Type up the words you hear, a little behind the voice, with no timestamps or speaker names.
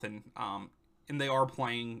And they are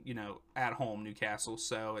playing, at home, Newcastle,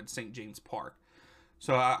 so at St. James Park.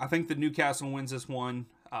 So I think that Newcastle wins this one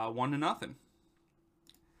 1-0.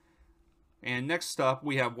 And next up,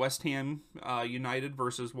 we have West Ham United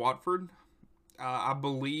versus Watford. I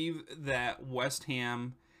believe that West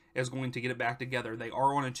Ham is going to get it back together. They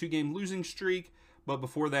are on a 2-game losing streak, but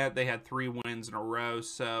before that, they had 3 wins in a row.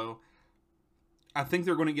 So I think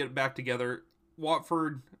they're going to get it back together.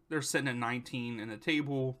 Watford, they're sitting at 19 in the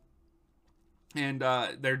table, and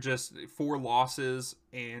they're just 4 losses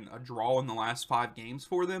and a draw in the last 5 games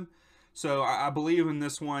for them. So I believe in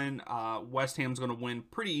this one, West Ham's going to win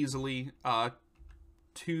pretty easily,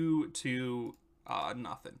 2-0.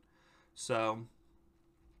 So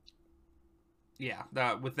yeah,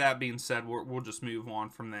 with that being said, we'll just move on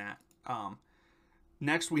from that.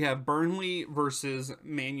 Next, we have Burnley versus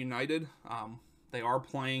Man United. They are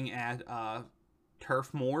playing at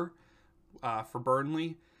Turf Moor for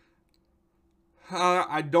Burnley.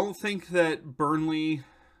 I don't think that Burnley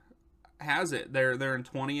has it. They're in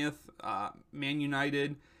 20th. Man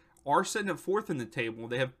United are sitting at 4th in the table.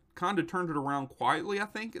 They have kind of turned it around quietly, I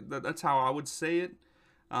think. That's how I would say it.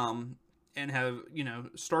 And have,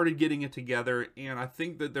 started getting it together. And I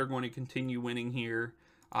think that they're going to continue winning here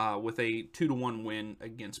with a 2-1 win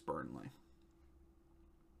against Burnley.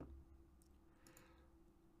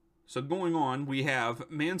 So going on, we have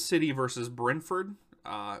Man City versus Brentford.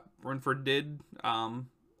 Brentford did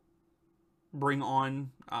bring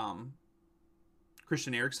on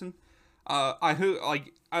Christian Eriksen. I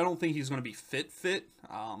don't think he's going to be fit.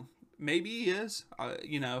 Maybe he is.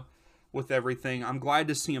 With everything, I'm glad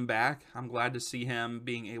to see him back. I'm glad to see him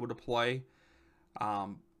being able to play.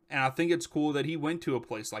 And I think it's cool that he went to a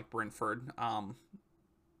place like Brentford.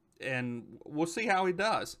 And we'll see how he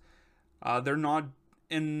does. They're not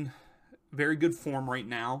in very good form right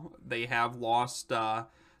now. They have lost the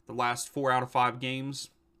last 4 out of 5 games,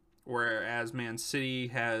 whereas Man City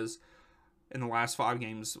has, in the last 5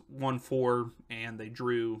 games, won 4, and they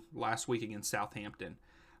drew last week against Southampton.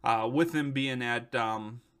 With them being at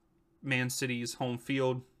Man City's home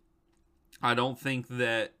field, I don't think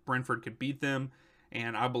that Brentford could beat them,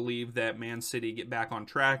 and I believe that Man City get back on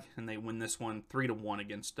track and they win this one 3-1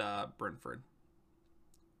 against Brentford.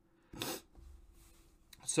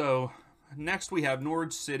 So next we have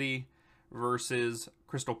Norwich City versus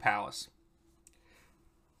Crystal Palace.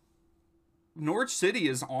 Norwich City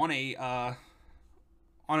is on a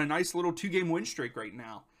nice little 2-game win streak right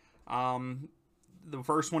now. The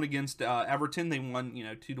first one against Everton, they won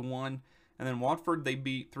 2-1, and then Watford they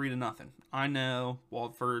beat 3-0. I know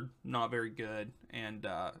Watford not very good, and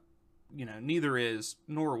neither is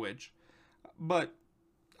Norwich, but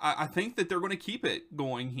I think that they're going to keep it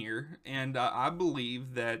going here, and I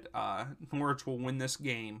believe that Norwich will win this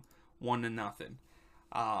game 1-0.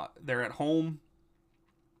 They're at home.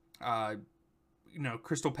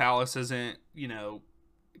 Crystal Palace isn't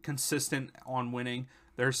consistent on winning.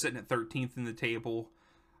 They're sitting at 13th in the table.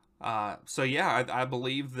 So yeah, I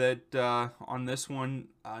believe that on this one,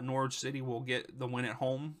 Norwich City will get the win at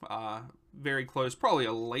home. Very close, probably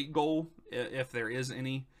a late goal if there is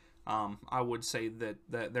any. I would say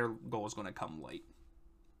that their goal is going to come late.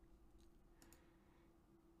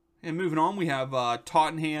 And moving on, we have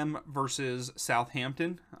Tottenham versus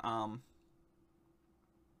Southampton.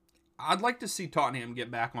 I'd like to see Tottenham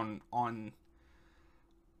get back on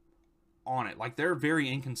it. Like, they're very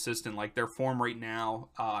inconsistent. Like, their form right now,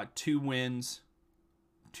 2 wins,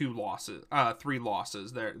 2 losses, 3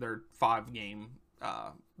 losses. Their 5-game,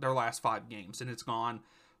 their last 5 games, and it's gone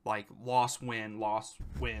like loss, win, loss,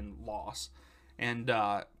 win, loss. And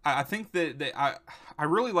I think that I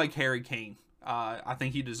really like Harry Kane. I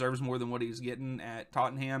think he deserves more than what he's getting at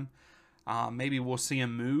Tottenham. Maybe we'll see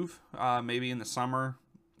him move. Maybe in the summer.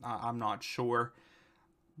 I'm not sure.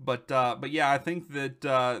 But yeah, I think that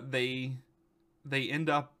they end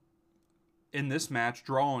up in this match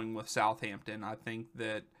drawing with Southampton. I think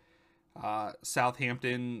that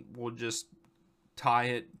Southampton will just tie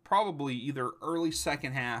it probably either early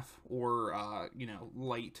second half or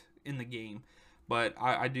late in the game. But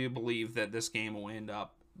I do believe that this game will end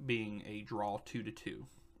up being a draw 2-2.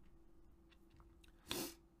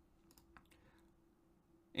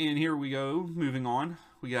 And here we go, moving on.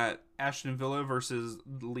 We got Aston Villa versus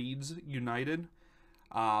Leeds United.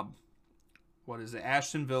 What is it?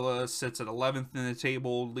 Aston Villa sits at 11th in the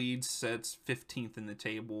table. Leeds sits 15th in the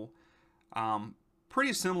table.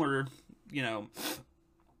 Pretty similar,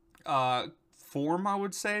 form, I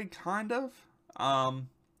would say, kind of.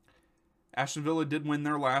 Aston Villa did win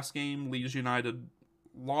their last game. Leeds United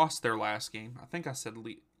lost their last game. I think I said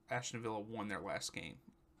Aston Villa won their last game.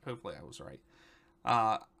 Hopefully I was right.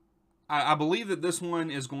 I believe that this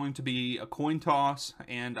one is going to be a coin toss,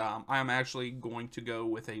 and I'm actually going to go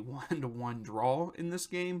with a 1-1 draw in this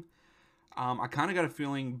game. I kind of got a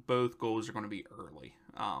feeling both goals are going to be early,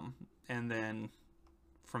 and then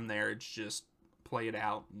from there it's just play it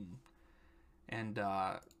out, and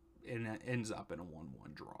it ends up in a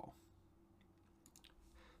 1-1 draw.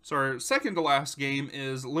 So our second to last game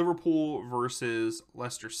is Liverpool versus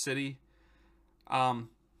Leicester City.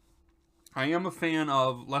 I am a fan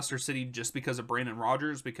of Leicester City just because of Brendan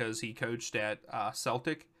Rodgers, because he coached at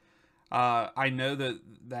Celtic. I know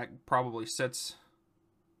that probably sits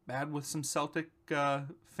bad with some Celtic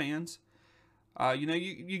fans.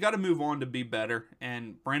 You got to move on to be better,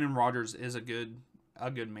 and Brendan Rodgers is a good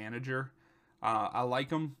manager. I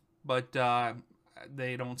like him, but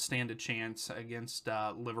they don't stand a chance against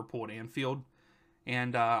Liverpool at Anfield.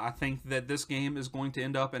 And I think that this game is going to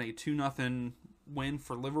end up in a 2-0 win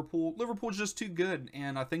for Liverpool. Liverpool's just too good,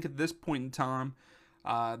 and I think at this point in time,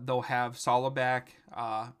 they'll have Salah back.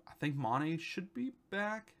 I think Mane should be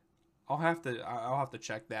back. I'll have to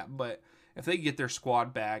check that. But if they get their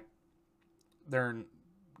squad back, they're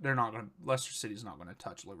not going. Leicester City's not going to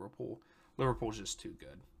touch Liverpool. Liverpool's just too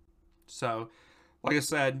good. So, like I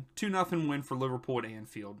said, 2-0 win for Liverpool at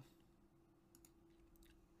Anfield.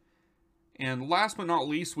 And last but not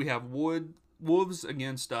least, we have Wolves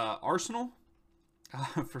against Arsenal.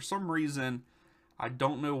 For some reason, I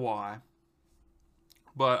don't know why,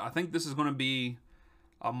 but I think this is going to be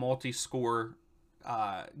a multi-score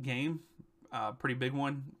game, pretty big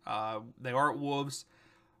one. They are at Wolves.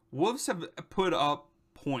 Wolves have put up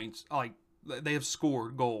points, like they have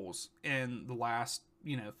scored goals in the last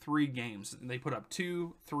 3 games. They put up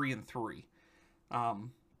 2, 3, and 3.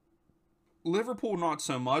 Liverpool not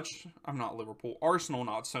so much. I'm not Liverpool. Arsenal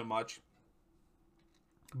not so much.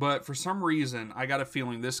 But for some reason, I got a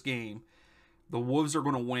feeling this game, the Wolves are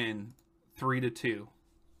going to win 3-2.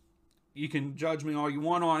 You can judge me all you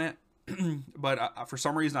want on it, but for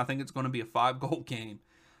some reason, I think it's going to be a 5-goal game,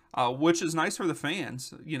 which is nice for the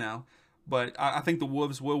fans, But I think the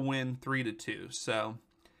Wolves will win 3-2. So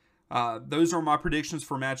those are my predictions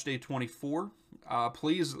for Match Day 24.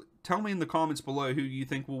 Please tell me in the comments below who you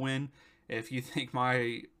think will win. If you think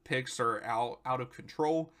my picks are out of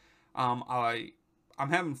control, I'm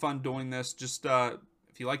having fun doing this. Just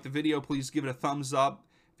if you like the video, please give it a thumbs up.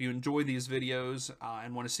 If you enjoy these videos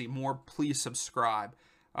and want to see more, please subscribe.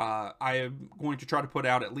 I am going to try to put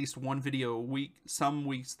out at least 1 video a week. Some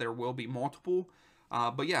weeks there will be multiple.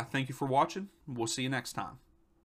 But yeah, thank you for watching. We'll see you next time.